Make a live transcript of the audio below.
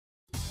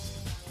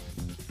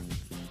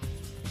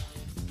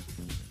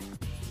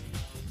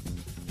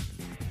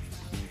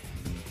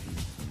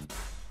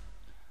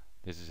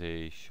This is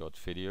a short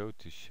video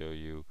to show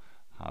you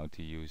how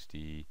to use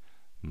the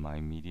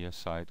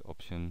MyMediasite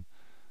option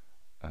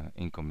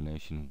in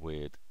combination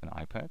with an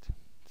iPad.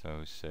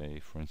 So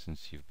say for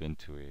instance you've been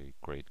to a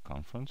great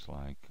conference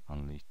like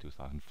Unleashed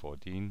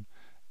 2014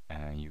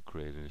 and you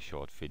created a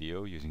short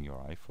video using your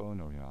iPhone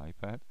or your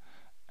iPad,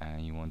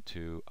 and you want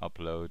to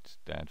upload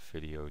that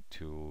video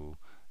to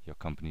your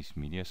company's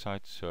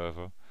MediaSite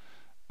server,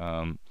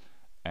 and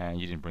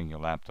you didn't bring your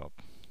laptop.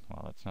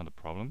 Well, that's not a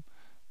problem.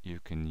 You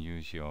can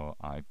use your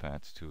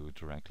iPad to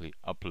directly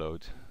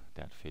upload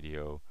that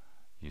video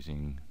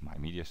using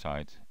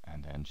MyMediasite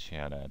and then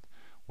share that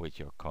with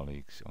your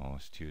colleagues or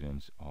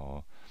students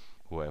or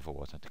whoever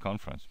was at the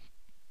conference.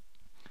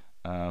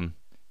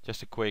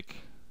 Just a quick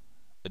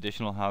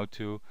additional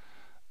how-to.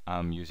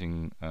 I'm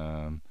using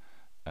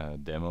a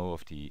demo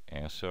of the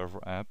Air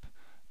Server app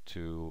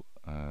to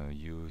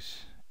use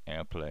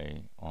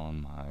AirPlay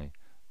on my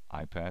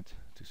iPad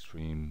to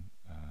stream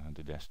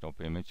the desktop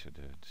image or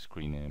the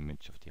screen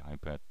image of the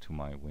iPad to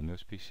my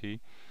Windows PC,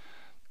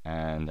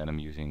 and then I'm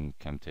using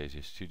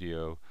Camtasia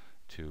Studio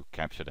to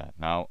capture that.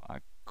 Now I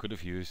could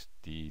have used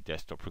the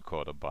desktop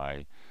recorder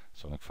by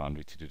Sonic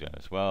Foundry to do that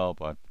as well,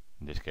 but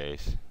in this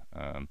case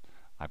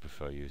I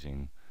prefer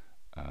using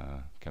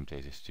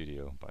Camtasia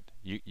Studio, but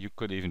you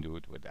could even do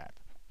it with that.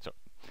 So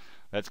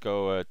let's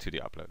go to the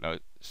upload. Now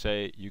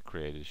say you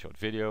created a short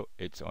video,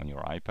 it's on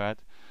your iPad.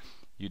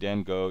 You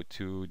then go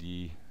to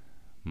the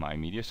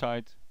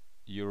MyMediasite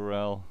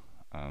URL.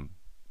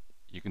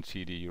 You can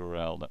see the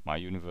URL that my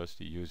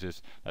university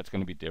uses. That's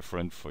going to be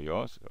different for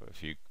yours. So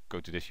if you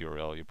go to this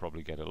URL, you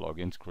probably get a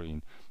login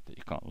screen that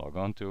you can't log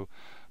on to.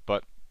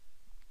 But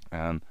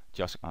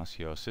just ask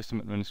your system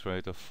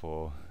administrator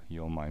for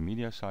your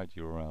MyMediasite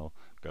URL.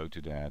 Go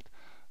to that,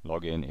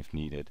 log in if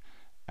needed,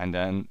 and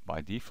then by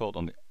default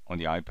on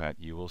the iPad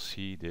you will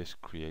see this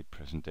create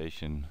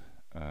presentation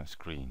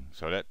screen.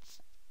 So that's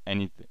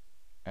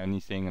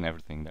anything and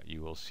everything that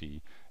you will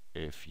see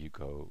if you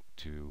go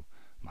to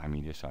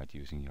MyMediasite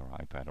using your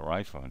iPad or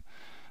iPhone.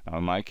 Now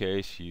in my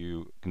case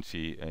you can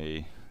see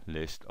a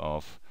list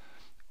of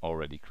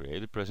already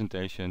created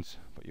presentations,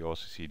 but you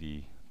also see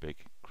the big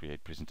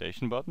create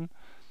presentation button,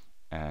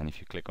 and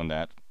if you click on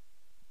that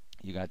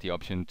you got the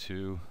option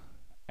to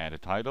add a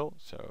title,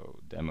 so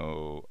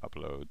demo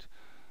upload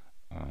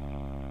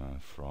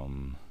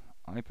from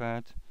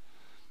iPad,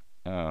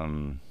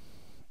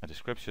 a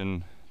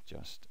description,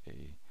 just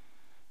a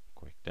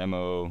quick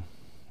demo,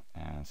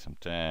 and some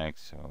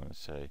tags. So let's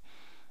say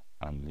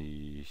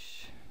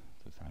Unleash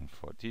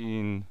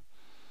 2014,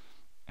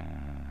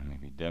 and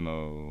maybe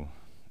demo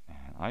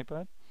and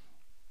iPad.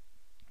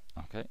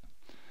 Okay,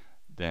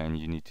 then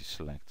you need to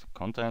select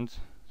content.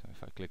 So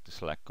if I click the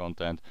select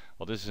content,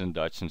 well, this is in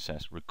Dutch and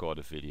says record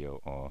a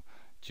video or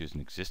choose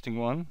an existing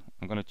one.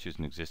 I'm going to choose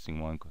an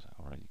existing one because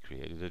I already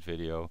created a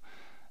video.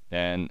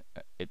 Then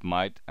it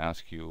might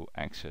ask you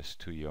access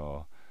to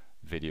your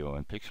video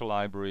and picture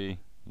library.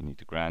 You need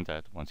to grant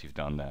that. Once you've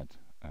done that,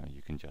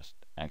 you can just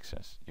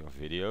access your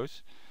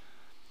videos.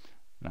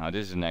 Now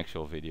this is an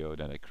actual video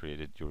that I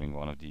created during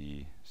one of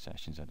the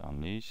sessions at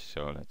Unleash.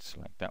 So let's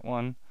select that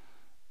one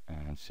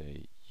and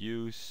say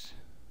use.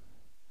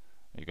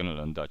 You're going to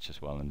learn Dutch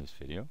as well in this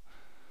video,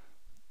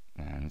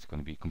 and it's going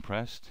to be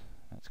compressed.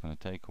 That's going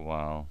to take a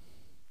while,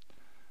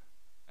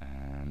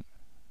 and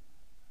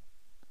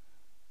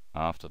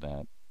after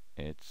that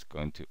it's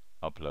going to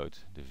upload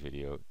the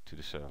video to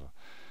the server.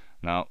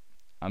 Now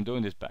I'm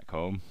doing this back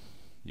home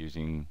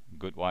using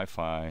good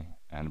Wi-Fi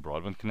and a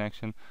broadband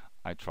connection.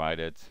 I tried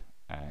it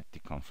at the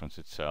conference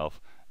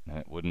itself and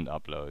it wouldn't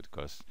upload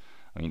because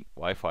I mean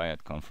Wi-Fi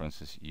at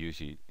conferences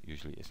usually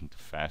isn't the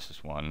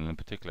fastest one, and in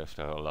particular if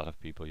there are a lot of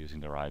people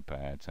using their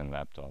iPads and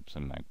laptops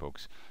and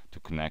MacBooks to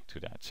connect to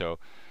that. So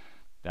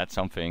that's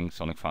something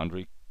Sonic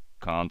Foundry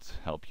can't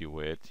help you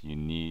with. You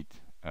need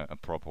a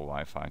proper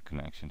Wi-Fi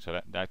connection. So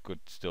that could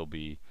still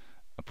be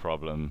a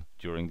problem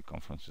during the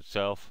conference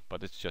itself,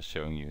 but it's just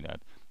showing you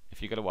that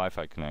if you get a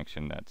Wi-Fi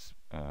connection that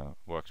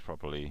works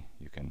properly,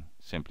 you can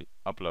simply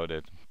upload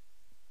it.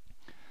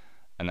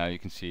 And now you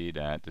can see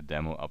that the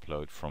demo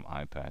upload from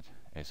iPad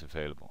is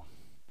available.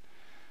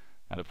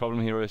 Now the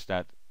problem here is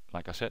that,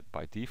 like I said,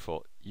 by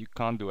default you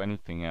can't do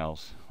anything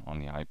else on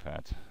the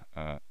iPad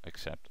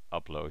except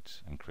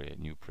uploads and create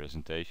new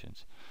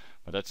presentations.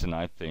 But that's a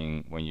nice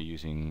thing when you're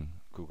using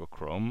Google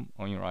Chrome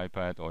on your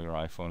iPad or your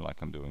iPhone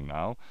like I'm doing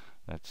now.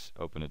 Let's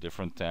open a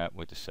different tab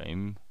with the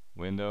same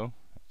window.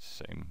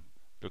 It's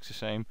looks the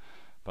same,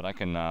 but I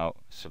can now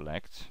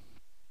select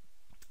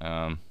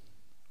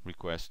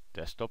request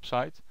desktop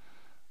site.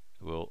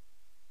 It will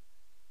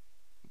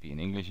be in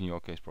English in your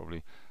case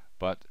probably,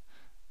 but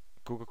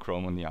Google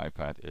Chrome on the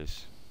iPad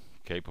is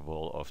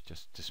capable of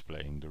just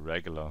displaying the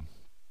regular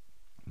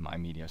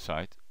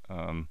MyMediasite.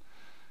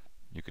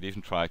 You could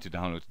even try to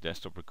download the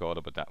desktop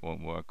recorder, but that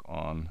won't work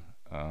on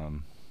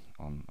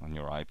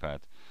your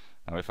iPad.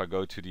 Now if I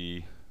go to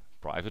the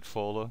private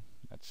folder,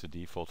 that's the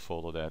default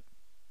folder that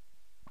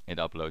it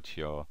uploads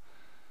your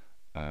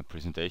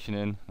presentation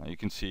in. Now you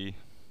can see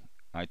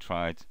I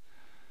tried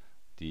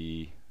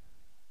the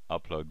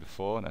upload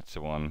before. That's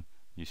the one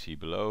you see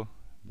below.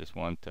 This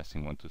one,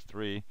 testing 1 2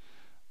 3,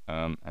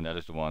 and that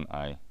is the one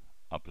I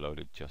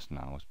uploaded just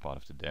now as part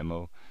of the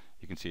demo.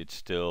 You can see it's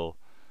still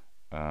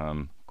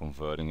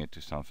converting it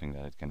to something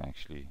that it can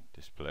actually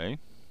display.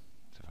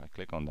 So if I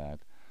click on that,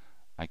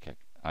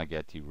 I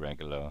get the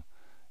regular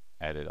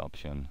edit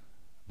option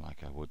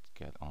like I would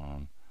get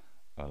on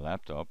a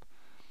laptop,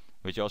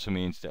 which also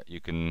means that you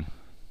can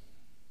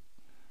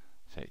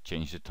say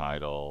change the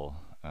title,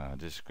 the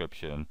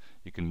description,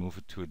 you can move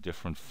it to a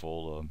different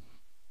folder,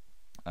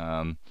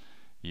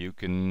 you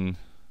can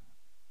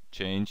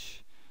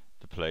change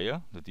the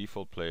player. The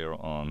default player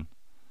on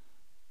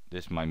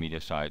this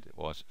MyMediasite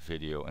was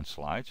video and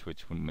slides,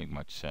 which wouldn't make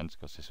much sense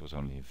because this was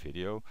only a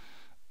video.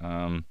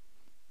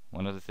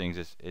 One of the things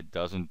is it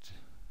doesn't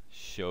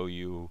show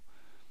you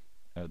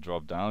a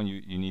drop down.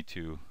 You need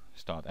to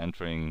start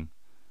entering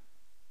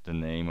the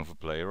name of a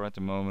player at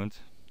the moment.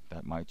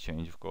 That might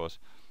change, of course.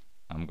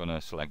 I'm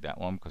gonna select that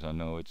one because I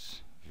know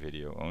it's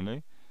video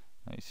only.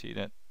 Now you see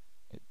that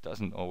it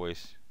doesn't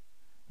always.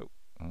 Oh,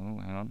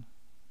 hang on.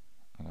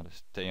 I gotta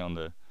stay on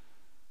the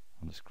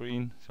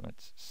screen. So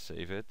let's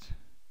save it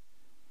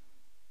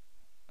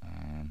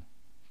and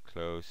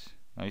close.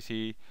 Now you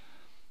see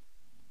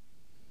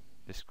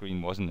this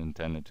screen wasn't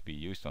intended to be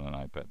used on an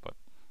iPad, but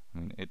I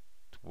mean it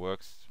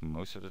works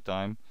most of the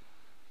time.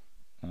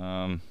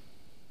 So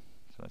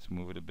let's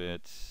move it a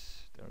bit.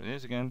 There it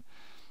is again.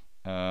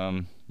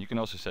 You can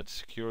also set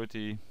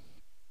security.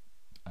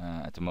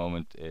 At the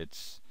moment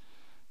it's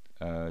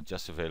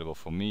just available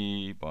for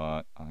me,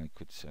 but I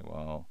could say,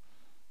 well,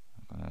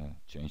 I'm gonna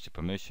change the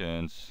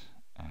permissions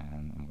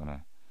and I'm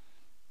gonna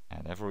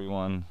add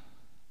everyone.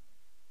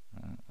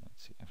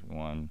 Let's see,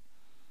 everyone,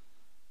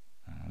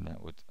 and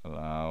that would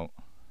allow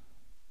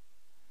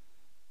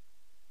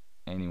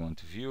anyone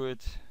to view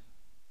it.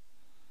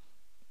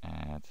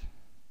 Add.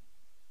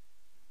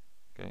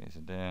 Okay, is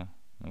it there?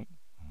 Nope.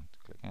 I want to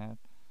click add.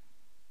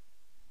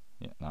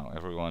 Yeah, now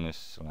everyone is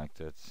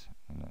selected.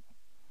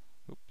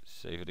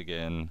 Save it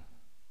again.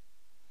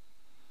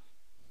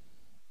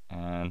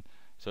 And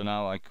so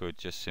now I could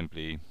just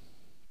simply,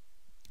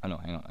 oh no,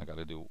 hang on, I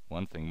gotta do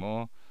one thing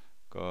more,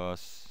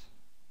 because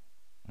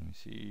let me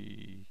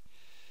see,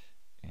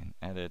 in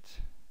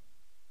edit,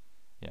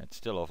 yeah, it's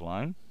still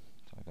offline,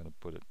 so I gotta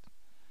put it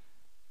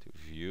to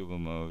viewable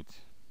mode,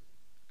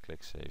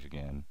 click save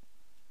again,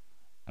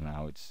 and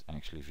now it's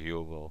actually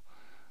viewable.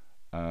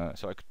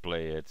 So I could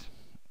play it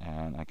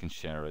and I can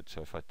share it.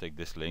 So if I take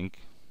this link,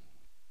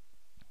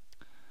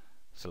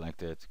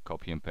 select it,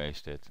 copy and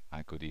paste it,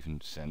 I could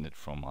even send it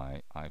from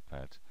my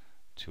iPad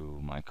to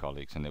my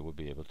colleagues and they would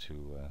be able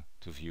to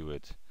view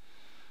it.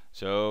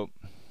 So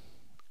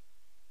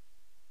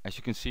as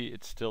you can see,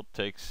 it still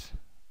takes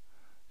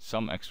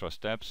some extra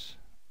steps.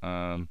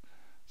 Some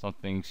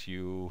things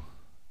you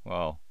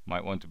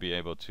might want to be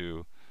able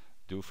to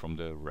do from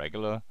the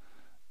regular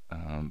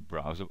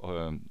browser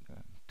or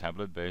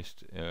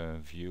tablet-based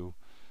view.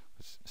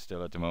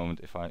 Still at the moment,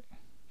 if I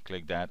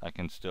click that, I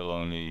can still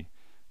only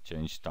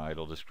change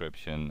title,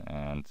 description,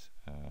 and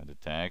the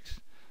tags.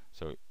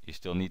 So you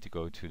still need to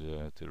go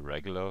to the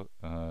regular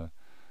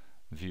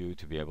view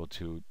to be able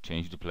to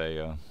change the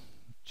player,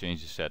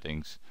 change the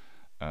settings,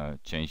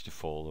 change the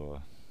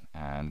folder,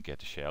 and get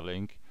the share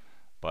link.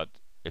 But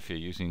if you're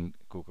using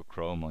Google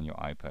Chrome on your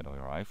iPad or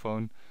your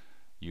iPhone,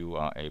 you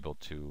are able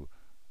to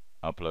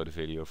upload a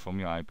video from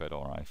your iPad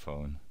or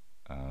iPhone,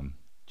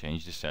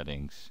 change the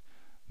settings,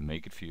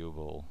 make it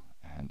viewable,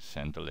 and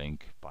send the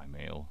link by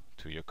mail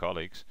to your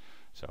colleagues.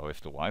 So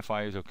if the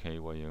Wi-Fi is okay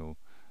where you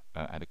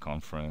at a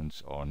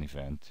conference or an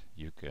event,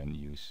 you can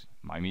use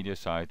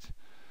MyMediasite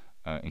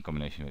in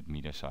combination with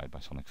MediaSite by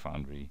Sonic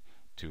Foundry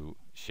to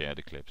share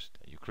the clips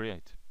that you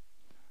create.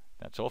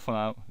 That's all for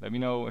now. Let me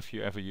know if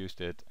you ever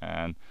used it,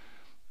 and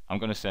I'm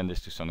gonna send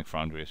this to Sonic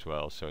Foundry as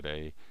well so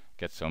they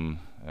get some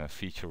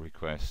feature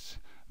requests.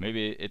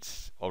 Maybe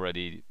it's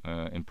already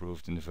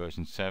improved in the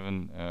version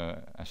 7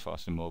 as far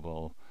as the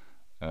mobile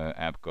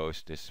app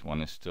goes. This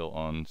one is still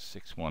on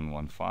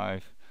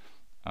 6.1.1.5,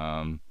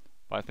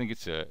 but I think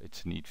it's a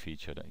neat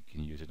feature that you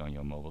can use it on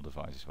your mobile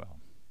device as well.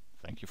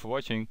 Thank you for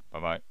watching. Bye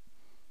bye.